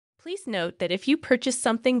Please note that if you purchase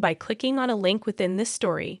something by clicking on a link within this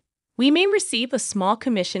story, we may receive a small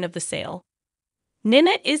commission of the sale.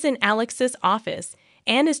 Ninette is in Alex's office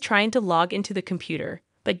and is trying to log into the computer,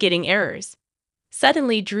 but getting errors.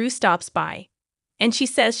 Suddenly, Drew stops by, and she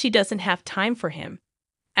says she doesn't have time for him,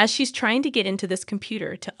 as she's trying to get into this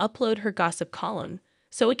computer to upload her gossip column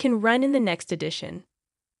so it can run in the next edition.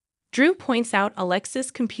 Drew points out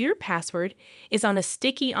Alex's computer password is on a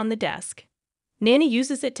sticky on the desk. Nana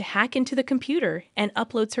uses it to hack into the computer and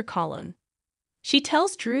uploads her column. She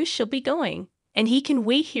tells Drew she'll be going, and he can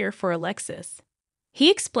wait here for Alexis. He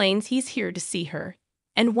explains he's here to see her,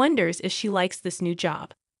 and wonders if she likes this new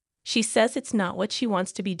job. She says it's not what she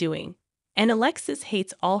wants to be doing, and Alexis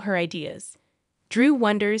hates all her ideas. Drew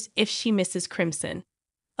wonders if she misses Crimson.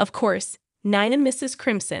 Of course, Nina misses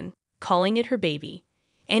Crimson, calling it her baby,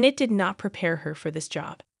 and it did not prepare her for this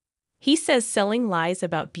job. He says selling lies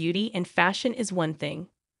about beauty and fashion is one thing,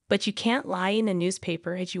 but you can't lie in a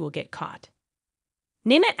newspaper as you will get caught.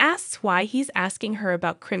 Nina asks why he's asking her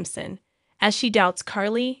about Crimson, as she doubts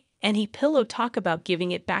Carly, and he pillow talk about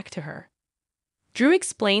giving it back to her. Drew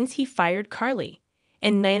explains he fired Carly,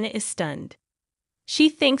 and Nina is stunned. She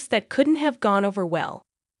thinks that couldn't have gone over well,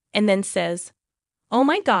 and then says, "Oh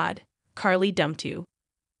my God, Carly dumped you."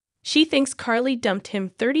 She thinks Carly dumped him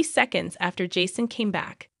 30 seconds after Jason came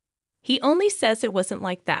back. He only says it wasn't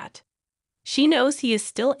like that. She knows he is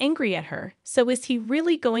still angry at her, so is he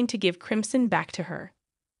really going to give Crimson back to her?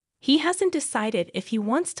 He hasn't decided if he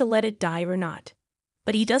wants to let it die or not,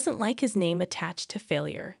 but he doesn't like his name attached to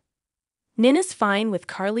failure. Nina's fine with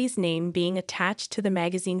Carly's name being attached to the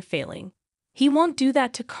magazine failing. He won't do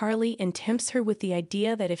that to Carly and tempts her with the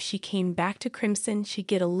idea that if she came back to Crimson, she'd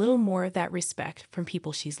get a little more of that respect from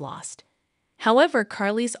people she's lost. However,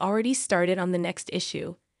 Carly's already started on the next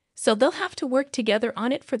issue, so they'll have to work together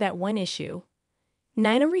on it for that one issue.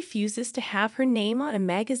 Nina refuses to have her name on a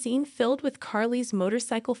magazine filled with Carly's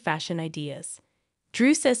motorcycle fashion ideas.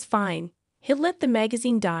 Drew says fine, he'll let the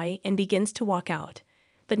magazine die and begins to walk out,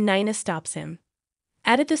 but Nina stops him.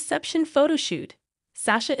 At a deception photo shoot,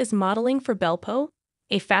 Sasha is modeling for Belpo,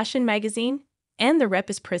 a fashion magazine, and the rep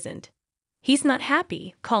is present. He's not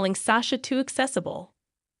happy, calling Sasha too accessible.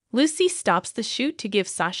 Lucy stops the shoot to give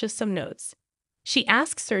Sasha some notes. She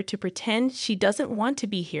asks her to pretend she doesn't want to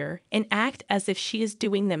be here and act as if she is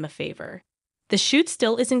doing them a favor. The shoot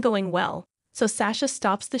still isn't going well, so Sasha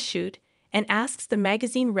stops the shoot and asks the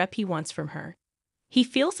magazine rep he wants from her. He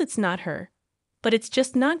feels it's not her, but it's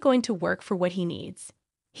just not going to work for what he needs.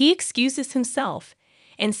 He excuses himself,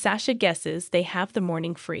 and Sasha guesses they have the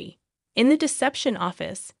morning free. In the deception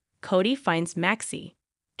office, Cody finds Maxie,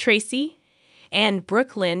 Tracy, and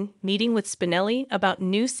Brooklyn meeting with Spinelli about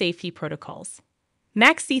new safety protocols.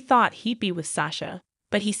 Maxie thought he'd be with Sasha,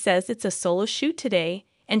 but he says it's a solo shoot today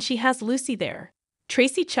and she has Lucy there.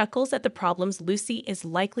 Tracy chuckles at the problems Lucy is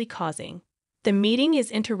likely causing. The meeting is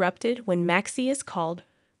interrupted when Maxie is called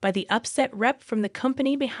by the upset rep from the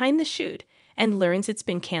company behind the shoot and learns it's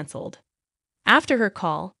been canceled. After her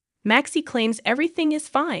call, Maxie claims everything is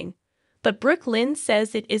fine, but Brooklyn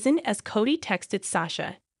says it isn't as Cody texted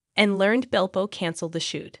Sasha and learned Belpo canceled the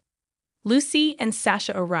shoot. Lucy and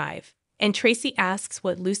Sasha arrive, and Tracy asks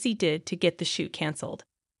what Lucy did to get the shoot canceled.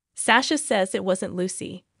 Sasha says it wasn't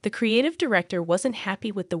Lucy. The creative director wasn't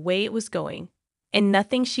happy with the way it was going, and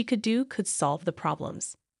nothing she could do could solve the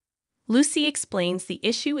problems. Lucy explains the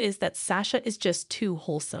issue is that Sasha is just too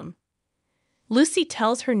wholesome. Lucy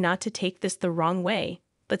tells her not to take this the wrong way,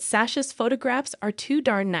 but Sasha's photographs are too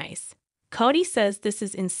darn nice. Cody says this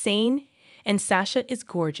is insane, and Sasha is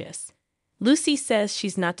gorgeous. Lucy says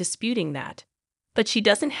she's not disputing that, but she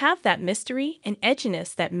doesn't have that mystery and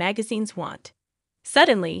edginess that magazines want.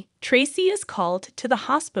 Suddenly, Tracy is called to the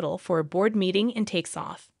hospital for a board meeting and takes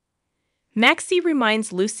off. Maxie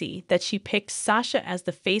reminds Lucy that she picked Sasha as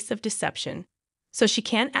the face of deception, so she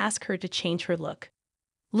can't ask her to change her look.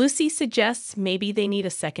 Lucy suggests maybe they need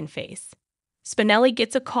a second face. Spinelli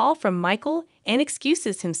gets a call from Michael and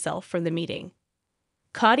excuses himself from the meeting.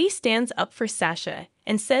 Cody stands up for Sasha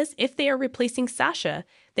and says if they are replacing Sasha,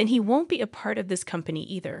 then he won't be a part of this company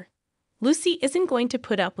either. Lucy isn't going to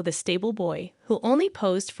put up with a stable boy who only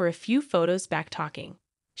posed for a few photos back talking.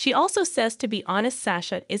 She also says to be honest,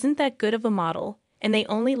 Sasha isn't that good of a model, and they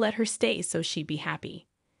only let her stay so she'd be happy.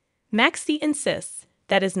 Maxie insists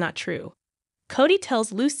that is not true. Cody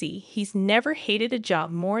tells Lucy he's never hated a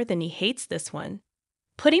job more than he hates this one.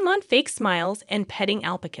 Put him on fake smiles and petting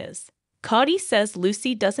alpacas. Cody says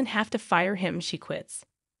Lucy doesn't have to fire him, she quits.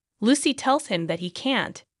 Lucy tells him that he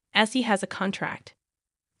can't, as he has a contract.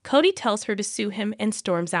 Cody tells her to sue him and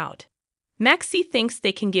storms out. Maxie thinks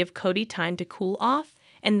they can give Cody time to cool off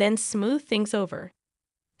and then smooth things over.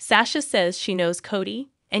 Sasha says she knows Cody,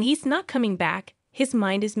 and he's not coming back, his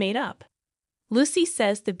mind is made up. Lucy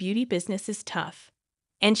says the beauty business is tough,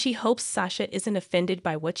 and she hopes Sasha isn't offended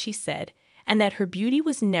by what she said and that her beauty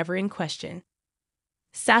was never in question.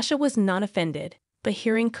 Sasha was not offended, but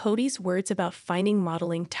hearing Cody's words about finding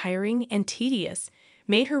modeling tiring and tedious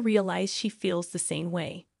made her realize she feels the same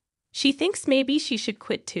way. She thinks maybe she should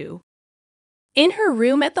quit too. In her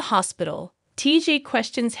room at the hospital, TJ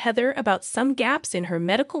questions Heather about some gaps in her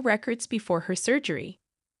medical records before her surgery.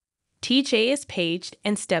 TJ is paged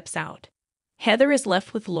and steps out. Heather is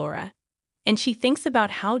left with Laura, and she thinks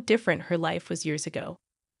about how different her life was years ago.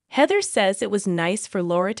 Heather says it was nice for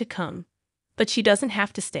Laura to come, but she doesn't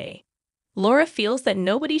have to stay. Laura feels that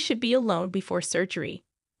nobody should be alone before surgery,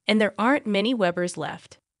 and there aren't many Webbers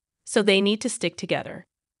left, so they need to stick together.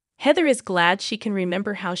 Heather is glad she can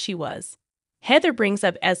remember how she was. Heather brings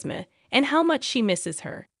up Esme and how much she misses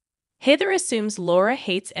her. Heather assumes Laura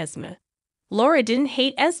hates Esme. Laura didn't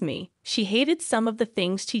hate Esme, she hated some of the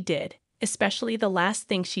things she did, especially the last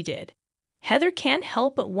thing she did. Heather can't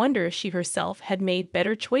help but wonder if she herself had made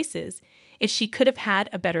better choices, if she could have had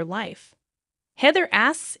a better life. Heather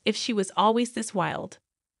asks if she was always this wild.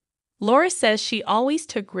 Laura says she always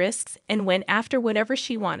took risks and went after whatever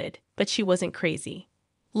she wanted, but she wasn't crazy.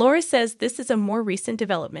 Laura says this is a more recent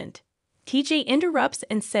development. TJ interrupts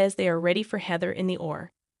and says they are ready for Heather in the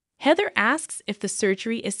OR. Heather asks if the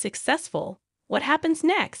surgery is successful, what happens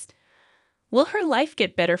next? Will her life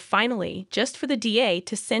get better finally, just for the DA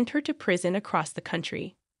to send her to prison across the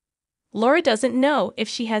country? Laura doesn't know if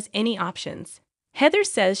she has any options. Heather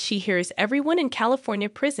says she hears everyone in California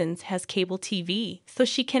prisons has cable TV, so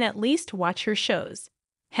she can at least watch her shows.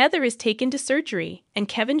 Heather is taken to surgery, and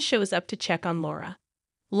Kevin shows up to check on Laura.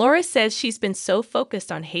 Laura says she's been so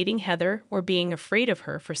focused on hating Heather or being afraid of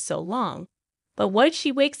her for so long. But what if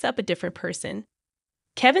she wakes up a different person?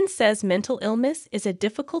 Kevin says mental illness is a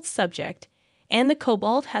difficult subject, and the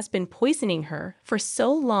cobalt has been poisoning her for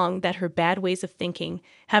so long that her bad ways of thinking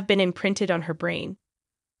have been imprinted on her brain.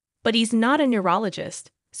 But he's not a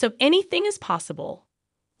neurologist, so anything is possible.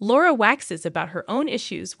 Laura waxes about her own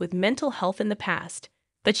issues with mental health in the past,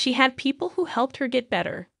 but she had people who helped her get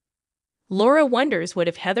better. Laura wonders what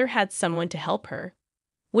if Heather had someone to help her.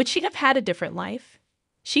 Would she have had a different life?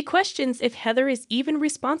 She questions if Heather is even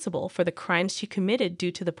responsible for the crimes she committed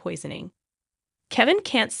due to the poisoning. Kevin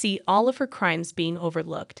can't see all of her crimes being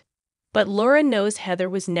overlooked, but Laura knows Heather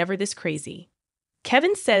was never this crazy.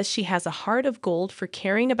 Kevin says she has a heart of gold for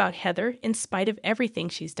caring about Heather in spite of everything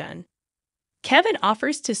she's done. Kevin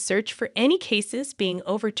offers to search for any cases being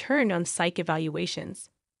overturned on psych evaluations.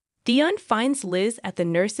 Dion finds Liz at the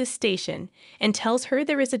nurse's station and tells her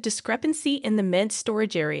there is a discrepancy in the med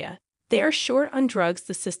storage area. They are short on drugs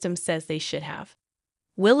the system says they should have.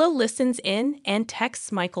 Willow listens in and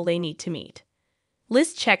texts Michael they need to meet.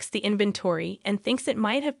 Liz checks the inventory and thinks it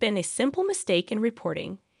might have been a simple mistake in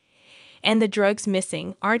reporting. And the drugs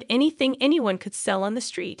missing aren't anything anyone could sell on the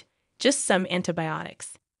street, just some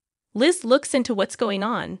antibiotics. Liz looks into what's going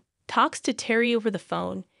on, talks to Terry over the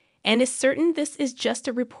phone, and is certain this is just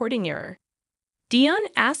a reporting error. Dion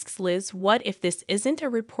asks Liz what if this isn't a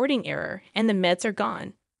reporting error and the meds are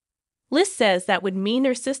gone. Liz says that would mean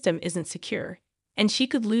their system isn't secure, and she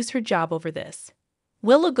could lose her job over this.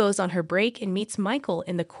 Willow goes on her break and meets Michael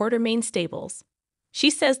in the Quartermain stables. She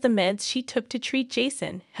says the meds she took to treat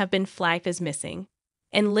Jason have been flagged as missing,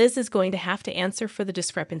 and Liz is going to have to answer for the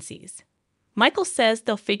discrepancies. Michael says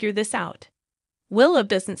they'll figure this out. Willow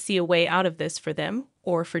doesn't see a way out of this for them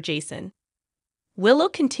or for Jason. Willow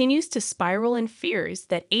continues to spiral and fears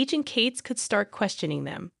that Agent Cates could start questioning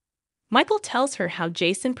them. Michael tells her how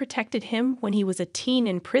Jason protected him when he was a teen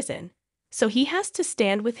in prison, so he has to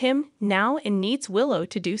stand with him now and needs Willow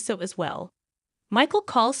to do so as well. Michael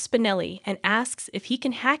calls Spinelli and asks if he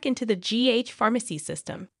can hack into the GH pharmacy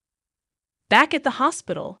system. Back at the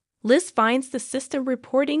hospital, Liz finds the system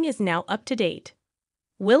reporting is now up to date.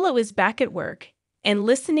 Willow is back at work and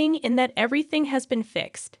listening in that everything has been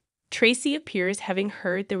fixed. Tracy appears having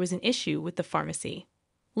heard there was an issue with the pharmacy.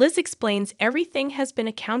 Liz explains everything has been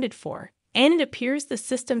accounted for, and it appears the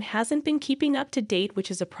system hasn't been keeping up to date, which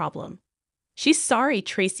is a problem. She's sorry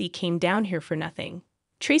Tracy came down here for nothing.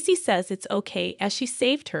 Tracy says it's okay as she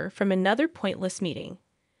saved her from another pointless meeting.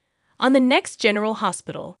 On the next General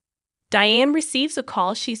Hospital, Diane receives a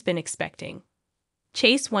call she's been expecting.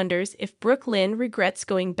 Chase wonders if Brooklyn regrets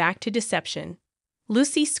going back to deception.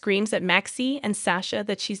 Lucy screams at Maxie and Sasha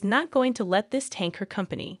that she's not going to let this tank her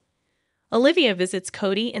company. Olivia visits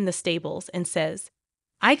Cody in the stables and says,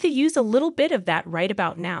 "I could use a little bit of that right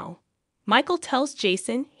about now." Michael tells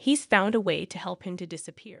Jason he's found a way to help him to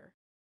disappear.